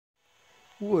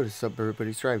What is up,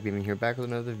 everybody? Stripe Gaming here, back with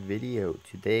another video.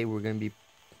 Today we're gonna be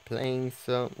playing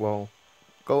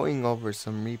going over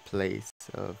some replays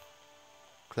of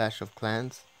Clash of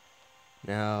Clans.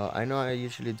 Now, I know I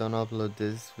usually don't upload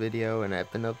this video, and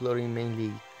I've been uploading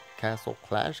mainly Castle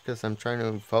Clash because I'm trying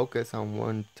to focus on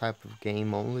one type of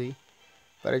game only.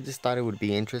 But I just thought it would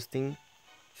be interesting,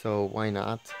 so why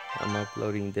not? I'm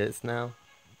uploading this now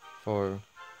for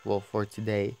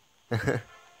today.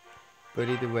 But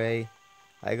either way,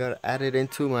 I got added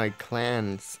into my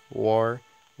clan's war,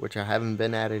 which I haven't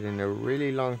been added in a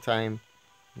really long time.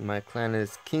 My clan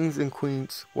is Kings and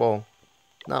Queens. Well,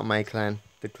 not my clan,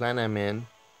 the clan I'm in.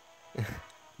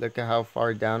 Look at how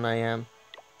far down I am.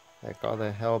 Like all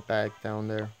the hell back down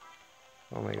there.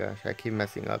 Oh my gosh, I keep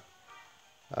messing up.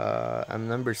 I'm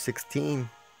number 16.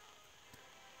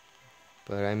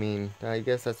 But I mean, I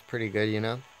guess that's pretty good, you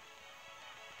know?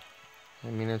 I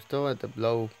mean, I'm still at the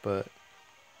blow, but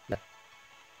yeah.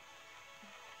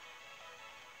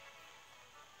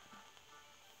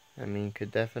 I mean,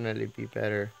 could definitely be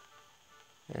better.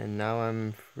 And now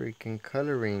I'm freaking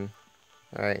coloring.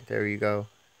 Alright, there you go.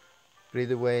 But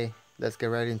either way, let's get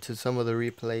right into some of the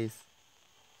replays.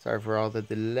 Sorry for all the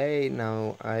delay.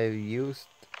 Now I've used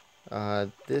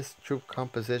this troop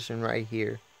composition right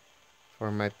here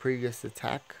for my previous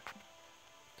attack.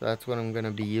 So that's what I'm going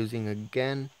to be using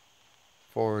again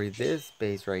for this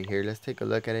base right here. Let's take a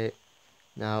look at it.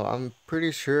 Now I'm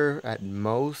pretty sure at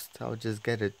most I'll just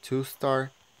get a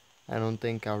 2-star. I don't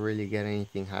think I'll really get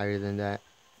anything higher than that.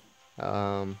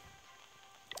 But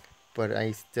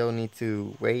I still need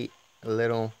to wait a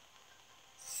little,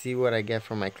 see what I get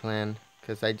from my clan,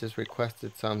 because I just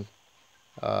requested some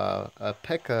a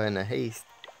P.E.K.K.A and a haste.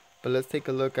 But let's take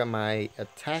a look at my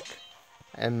attack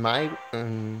and my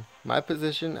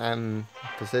position. I'm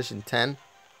position 10,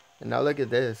 and now look at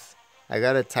this. I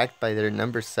got attacked by their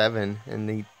number 7,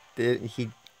 and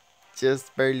he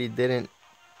just barely didn't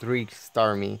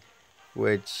 3-star me,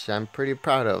 which I'm pretty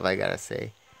proud of, I gotta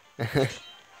say. But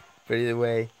either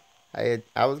way, I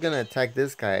was gonna attack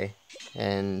this guy,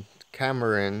 and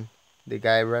Cameron, the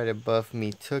guy right above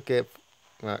me, took it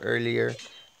earlier,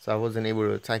 so I wasn't able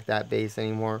to attack that base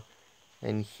anymore.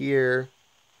 And here,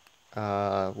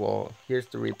 well, here's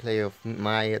the replay of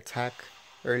my attack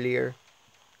earlier.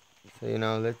 So, you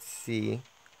know, let's see.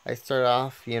 I start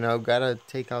off, you know, gotta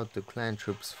take out the clan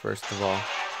troops first of all.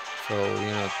 So, you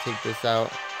know, take this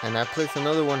out, and I place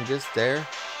another one just there,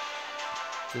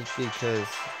 just because,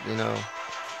 you know,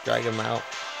 drag him out.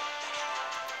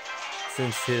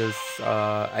 Since his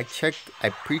I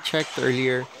pre-checked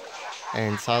earlier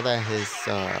and saw that his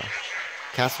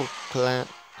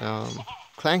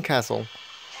clan castle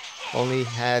only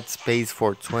had space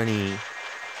for 20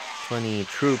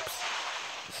 troops.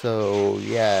 So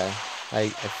yeah, I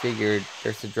figured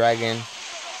there's a dragon,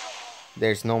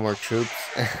 there's no more troops.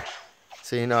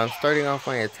 So, you know, I'm starting off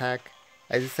my attack.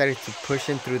 I decided to push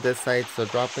in through this side, so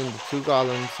dropping the 2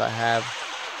 golems. I have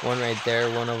one right there,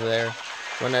 one over there.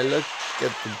 When I look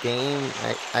at the game,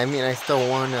 I mean I still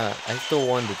won the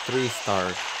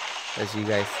 3-star, as you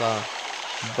guys saw.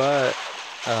 But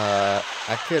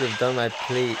I could have done my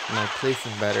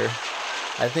placing better.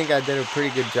 I think I did a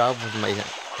pretty good job with my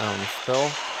spell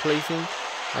placing.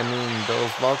 I mean,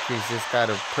 those Valkyries just got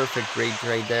a perfect rage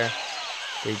right there.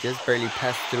 They just barely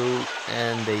passed through,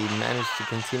 and they managed to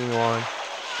continue on.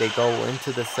 They go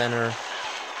into the center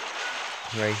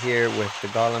right here with the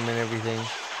golem and everything.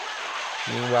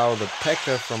 Meanwhile, the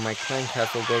P.E.K.K.A from my clan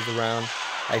castle goes around.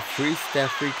 I freeze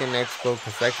that freaking Expo,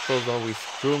 because Expos always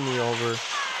screw me over.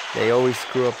 They always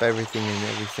screw up everything in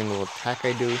every single attack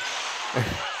I do.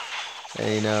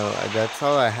 And, you know, that's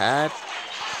all I had.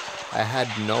 I had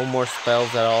no more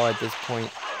spells at all at this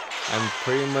point. I'm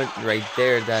pretty much right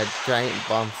there. That giant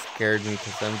bomb scared me,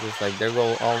 because I'm just like, there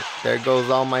goes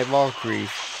all my Valkyries.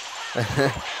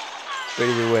 But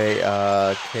either way,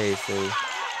 okay, so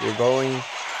we're going.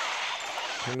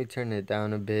 Let me turn it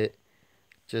down a bit,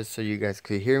 just so you guys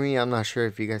could hear me. I'm not sure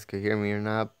if you guys could hear me or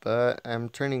not, but I'm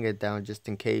turning it down just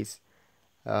in case.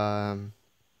 It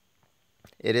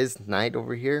is night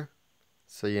over here,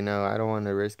 so, you know, I don't want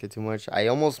to risk it too much. I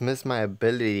almost missed my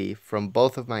ability from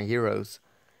both of my heroes.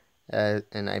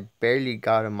 And I barely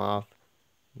got them off.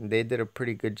 They did a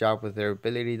pretty good job with their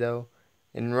ability though.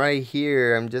 And right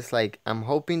here, I'm just like, I'm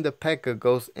hoping the P.E.K.K.A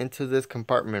goes into this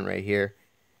compartment right here.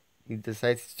 He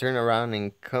decides to turn around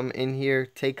and come in here,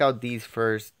 take out these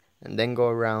first, and then go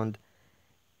around.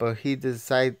 But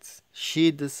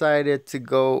she decided to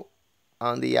go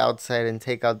on the outside and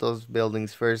take out those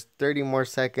buildings first. 30 more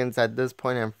seconds. At this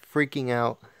point, I'm freaking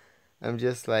out. I'm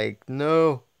just like,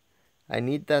 no, I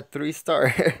need that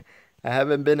 3-star. I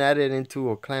haven't been added into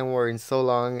a clan war in so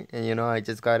long, and I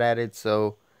just got added,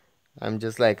 so I'm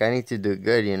just like, I need to do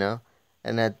good.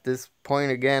 And at this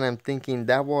point again, I'm thinking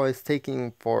that wall is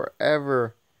taking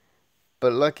forever.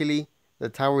 But luckily, the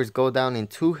towers go down in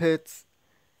 2 hits,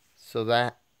 so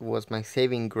that was my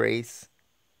saving grace.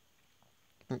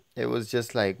 It was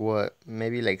just like, what,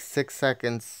 maybe like 6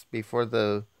 seconds before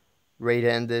the raid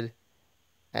ended,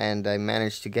 and I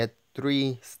managed to get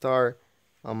 3 star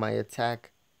on my attack.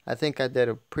 I think I did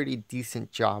a pretty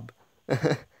decent job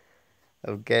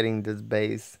of getting this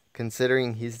base,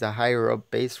 considering he's the higher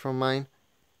up base from mine.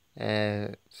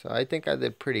 So I think I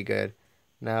did pretty good.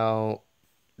 Now,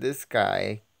 this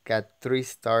guy got 3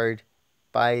 starred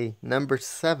by number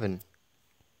 7.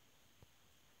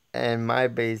 And my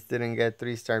base didn't get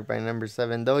 3 starred by number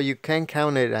 7. Though you can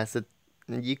count it as a...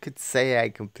 You could say I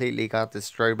completely got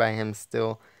destroyed by him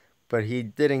still. But he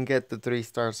didn't get the 3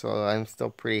 star, so I'm still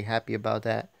pretty happy about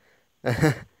that.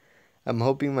 I'm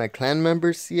hoping my clan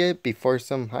members see it before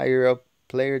some higher up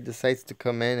player decides to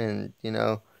come in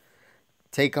and,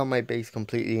 take on my base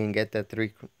completely and get that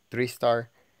 3 star.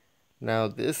 Now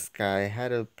this guy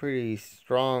had a pretty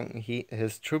strong,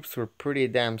 his troops were pretty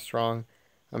damn strong.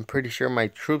 I'm pretty sure my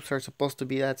troops are supposed to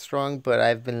be that strong, but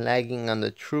I've been lagging on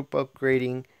the troop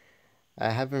upgrading.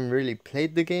 I haven't really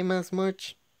played the game as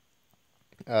much.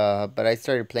 But I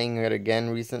started playing it again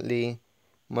recently,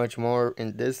 much more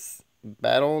in this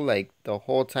battle. Like the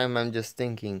whole time I'm just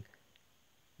thinking,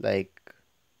 like,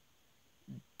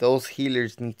 those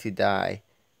healers need to die.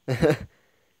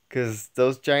 Because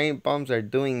those giant bombs are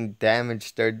doing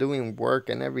damage, they're doing work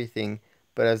and everything.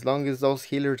 But as long as those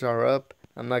healers are up,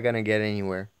 I'm not gonna get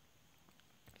anywhere.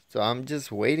 So I'm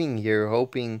just waiting here,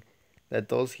 hoping that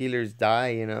those healers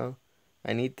die.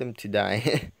 I need them to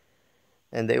die.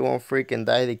 And they won't freaking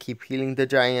die. They keep healing the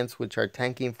giants, which are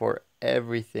tanking for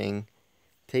everything,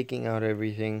 taking out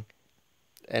everything.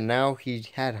 And now he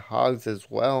had hogs as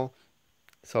well,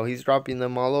 so he's dropping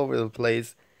them all over the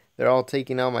place. They're all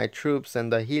taking out my troops,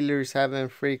 and the healers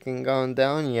haven't freaking gone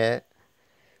down yet.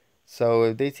 So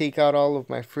if they take out all of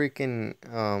my freaking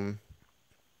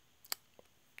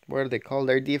what are they called,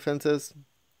 their defenses,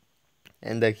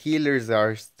 and the healers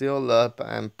are still up,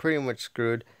 I'm pretty much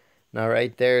screwed. Now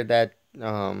right there, that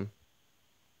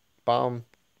bomb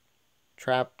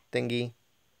trap thingy,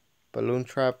 balloon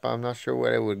trap, I'm not sure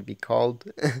what it would be called.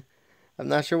 I'm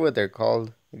not sure what they're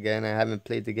called. Again, I haven't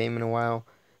played the game in a while.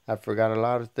 I forgot a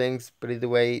lot of things, but either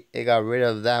way, it got rid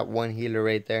of that one healer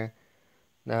right there.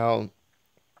 Now,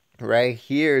 right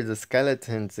here, the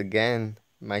skeletons again.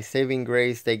 My saving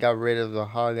grace, they got rid of the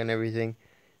hog and everything.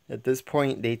 At this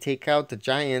point, they take out the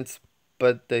giants,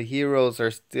 but the heroes are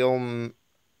still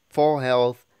full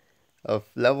health of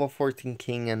level 14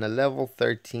 king and a level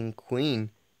 13 queen.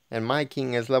 And my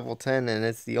king is level 10, and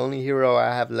it's the only hero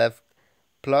I have left,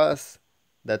 plus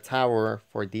the tower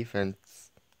for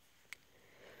defense.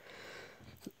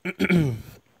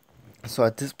 So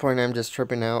at this point, I'm just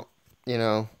tripping out.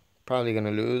 Probably gonna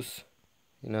lose.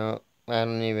 I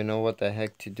don't even know what the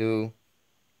heck to do.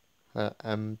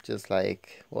 I'm just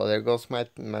like, well, there goes my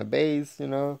base.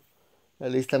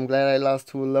 At least I'm glad I lost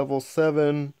to a level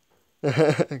 7,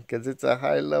 because it's a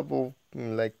high level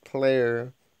like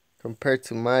player compared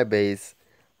to my base.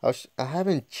 I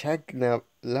haven't checked now.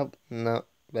 No,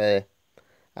 I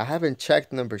haven't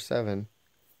checked number 7,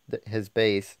 his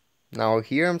base. Now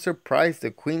here I'm surprised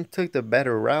the queen took the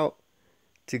better route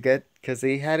to get, because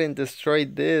he hadn't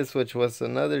destroyed this, which was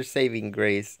another saving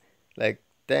grace. Like,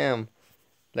 damn.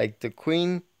 Like, the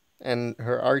queen and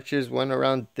her archers went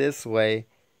around this way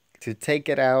to take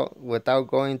it out without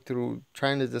going through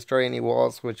trying to destroy any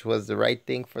walls, which was the right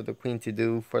thing for the queen to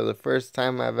do. For the first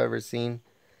time I've ever seen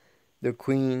the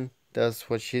queen does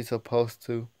what she's supposed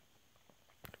to,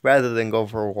 rather than go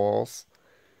for walls.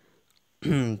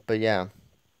 But yeah,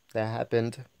 that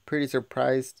happened. Pretty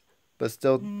surprised, but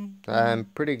still, I'm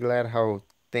pretty glad how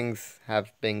things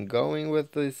have been going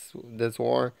with this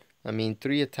war. I mean,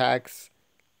 3 attacks,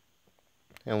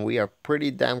 and we are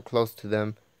pretty damn close to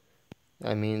them.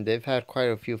 I mean, they've had quite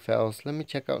a few fails. Let me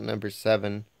check out number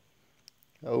 7.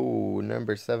 Oh,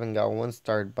 number 7 got 1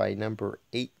 starred by number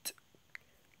 8.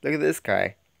 Look at this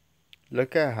guy.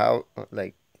 Look at how,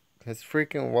 like, his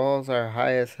freaking walls are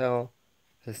high as hell.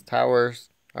 His towers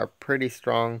are pretty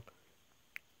strong.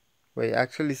 Wait,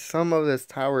 actually, some of his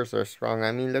towers are strong.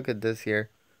 I mean, look at this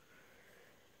here.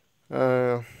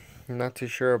 I'm not too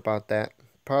sure about that.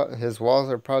 His walls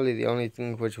are probably the only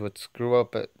thing which would screw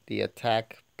up the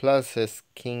attack. Plus his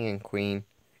king and queen,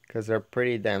 because they're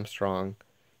pretty damn strong.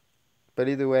 But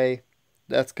either way,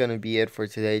 that's gonna be it for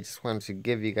today. Just wanted to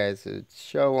give you guys a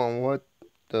show on what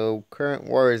the current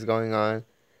war is going on,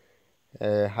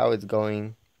 how it's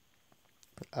going.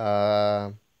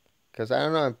 Cause I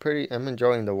don't know, I'm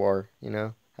enjoying the war.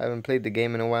 I haven't played the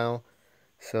game in a while,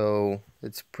 so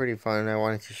it's pretty fun. I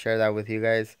wanted to share that with you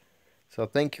guys. So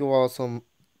thank you all so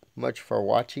much for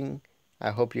watching.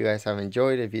 I hope you guys have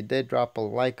enjoyed. If you did, drop a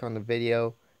like on the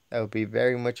video. That would be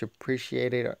very much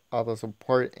appreciated. All the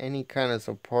support, any kind of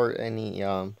support, any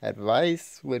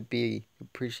advice would be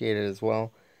appreciated as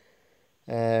well.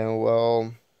 And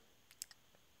well,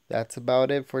 that's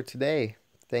about it for today.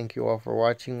 Thank you all for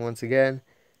watching once again.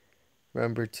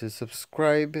 Remember to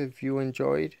subscribe if you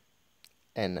enjoyed.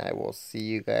 And I will see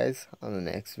you guys on the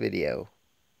next video.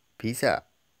 Peace out.